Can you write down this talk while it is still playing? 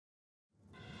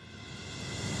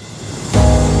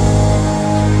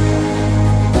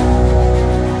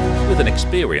an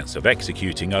experience of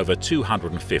executing over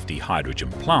 250 hydrogen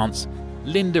plants,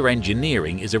 Linde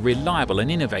Engineering is a reliable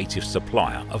and innovative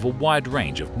supplier of a wide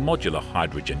range of modular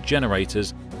hydrogen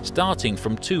generators starting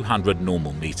from 200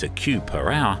 normal meter cube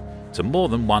per hour to more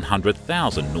than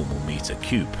 100,000 normal meter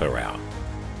cube per hour.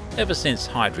 Ever since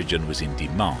hydrogen was in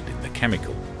demand in the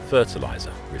chemical,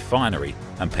 fertilizer, refinery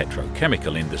and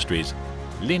petrochemical industries,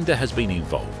 Linde has been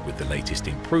involved with the latest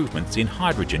improvements in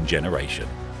hydrogen generation.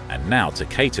 And now, to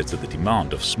cater to the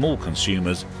demand of small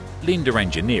consumers, Linde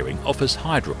Engineering offers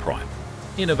HYDROPRIME,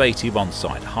 innovative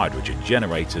on-site hydrogen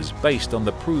generators based on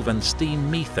the proven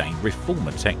Steam Methane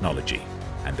Reformer technology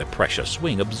and the pressure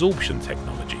swing absorption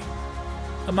technology.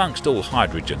 Amongst all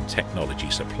hydrogen technology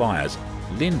suppliers,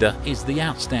 Linde is the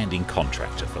outstanding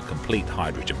contractor for complete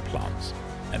hydrogen plants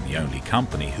and the only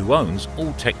company who owns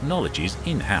all technologies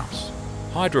in-house.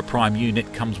 HYDROPRIME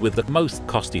unit comes with the most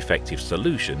cost-effective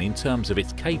solution in terms of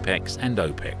its capex and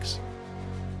opex.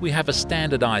 We have a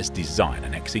standardized design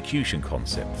and execution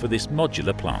concept for this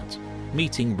modular plant,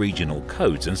 meeting regional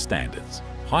codes and standards.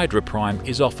 HYDROPRIME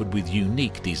is offered with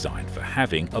unique design for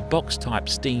having a box-type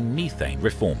steam methane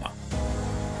reformer,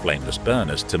 flameless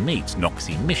burners to meet NOx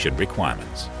emission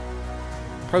requirements,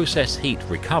 process heat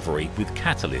recovery with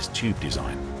catalyst tube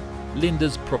design,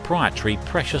 Linde's proprietary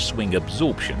pressure swing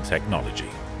absorption technology.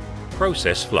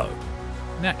 Process flow.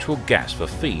 Natural gas for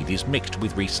feed is mixed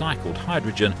with recycled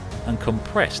hydrogen and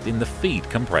compressed in the feed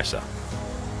compressor.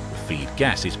 The feed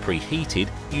gas is preheated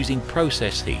using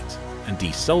process heat and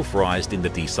desulfurized in the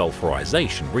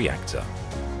desulfurization reactor.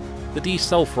 The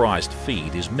desulfurized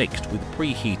feed is mixed with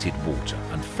preheated water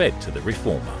and fed to the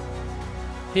reformer.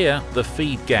 Here, the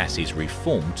feed gas is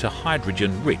reformed to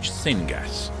hydrogen-rich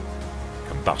syngas.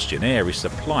 Combustion air is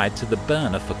supplied to the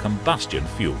burner for combustion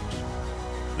fuels.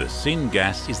 The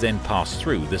syngas is then passed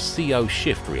through the CO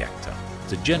shift reactor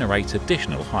to generate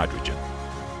additional hydrogen.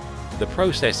 The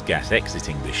process gas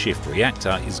exiting the shift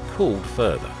reactor is cooled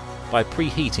further by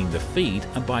preheating the feed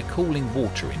and by cooling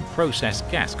water in process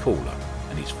gas cooler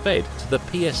and is fed to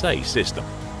the PSA system.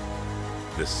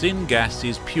 The syngas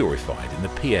is purified in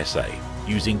the PSA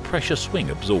using pressure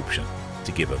swing absorption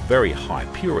to give a very high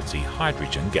purity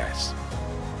hydrogen gas.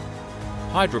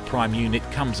 HYDROPRIME unit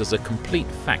comes as a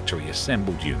complete factory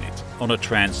assembled unit on a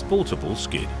transportable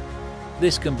skid.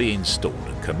 This can be installed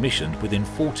and commissioned within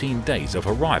 14 days of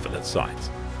arrival at site.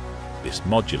 This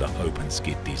modular open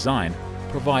skid design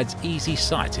provides easy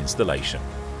site installation.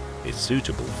 It's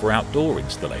suitable for outdoor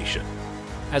installation,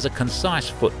 has a concise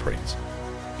footprint,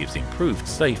 gives improved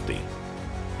safety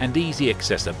and easy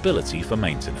accessibility for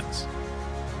maintenance.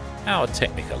 Our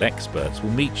technical experts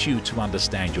will meet you to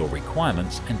understand your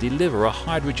requirements and deliver a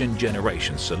hydrogen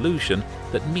generation solution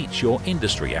that meets your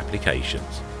industry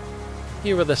applications.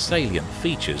 Here are the salient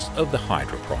features of the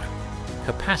HYDROPRIME.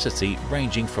 Capacity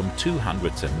ranging from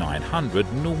 200 to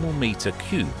 900 normal meter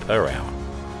cube per hour.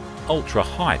 Ultra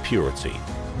high purity,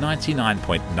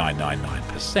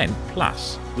 99.999%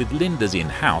 plus, with Linde's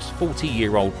in-house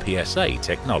 40-year-old PSA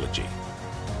technology.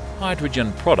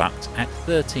 Hydrogen product at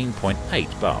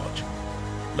 13.8 barge.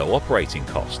 Low operating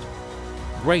cost.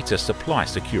 Greater supply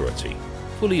security.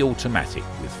 Fully automatic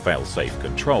with fail-safe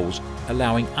controls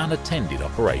allowing unattended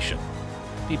operation.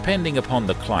 Depending upon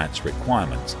the client's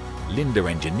requirements, Linde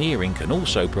Engineering can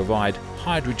also provide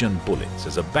hydrogen bullets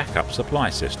as a backup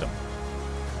supply system.